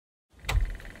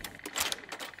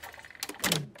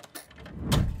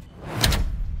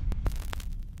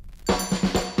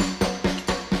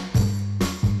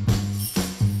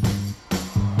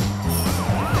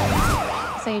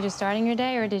you just starting your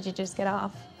day, or did you just get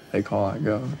off? They call, I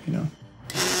go, you know.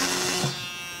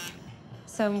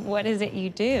 So what is it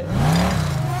you do?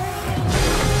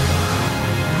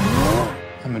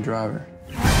 I'm a driver.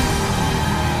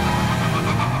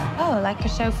 Oh, like a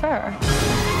chauffeur.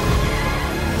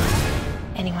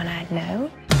 Anyone I'd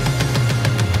know?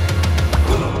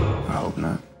 I hope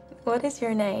not. What is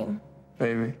your name?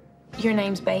 Baby. Your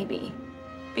name's Baby.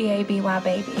 B-A-B-Y,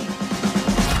 baby.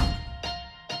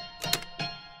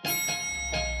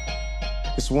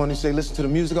 It's the one who say listen to the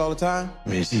music all the time?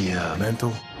 Is he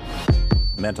mental?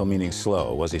 Mental meaning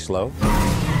slow. Was he slow?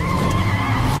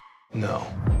 No.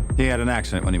 He had an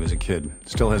accident when he was a kid.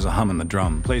 Still has a hum in the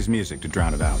drum. Plays music to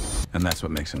drown it out. And that's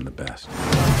what makes him the best.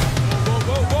 Whoa,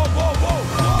 whoa, whoa, whoa,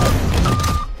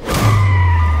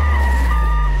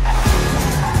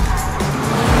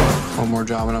 whoa! One more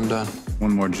job and I'm done.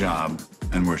 One more job,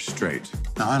 and we're straight.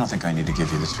 Now, I don't think I need to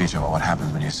give you the speech about what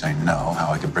happens when you say no,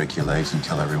 how I could break your legs and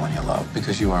kill everyone you love,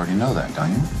 because you already know that, don't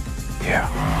you? Yeah.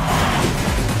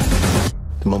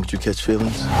 The moment you catch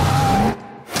feelings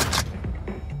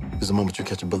is the moment you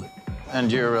catch a bullet.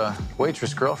 And your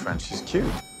waitress girlfriend, she's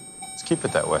cute. Let's keep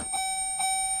it that way.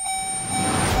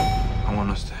 I want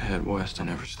us to head west and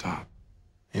never stop.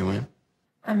 You in?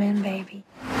 I'm in, baby.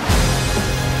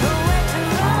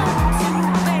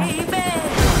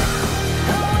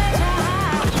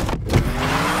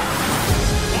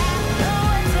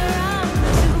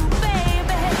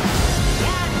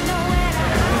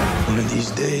 One of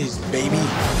these days, baby,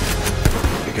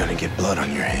 you're gonna get blood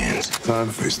on your hands. Time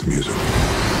to face the music.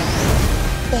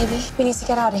 Baby, we need to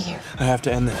get out of here. I have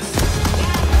to end this.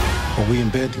 Are we in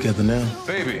bed together now?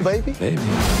 Baby. Baby? Baby.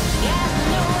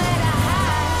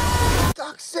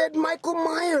 Doc said Michael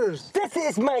Myers. This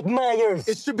is Mike Myers.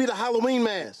 It should be the Halloween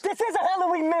mask. This is a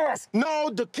Halloween mask. No,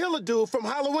 the killer dude from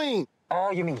Halloween.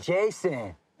 Oh, you mean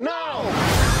Jason? No!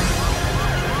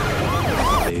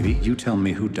 Baby, you tell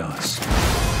me who does.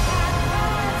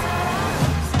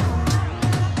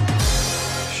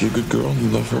 She a good girl? You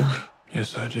love her?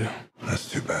 Yes, I do. That's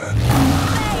too bad.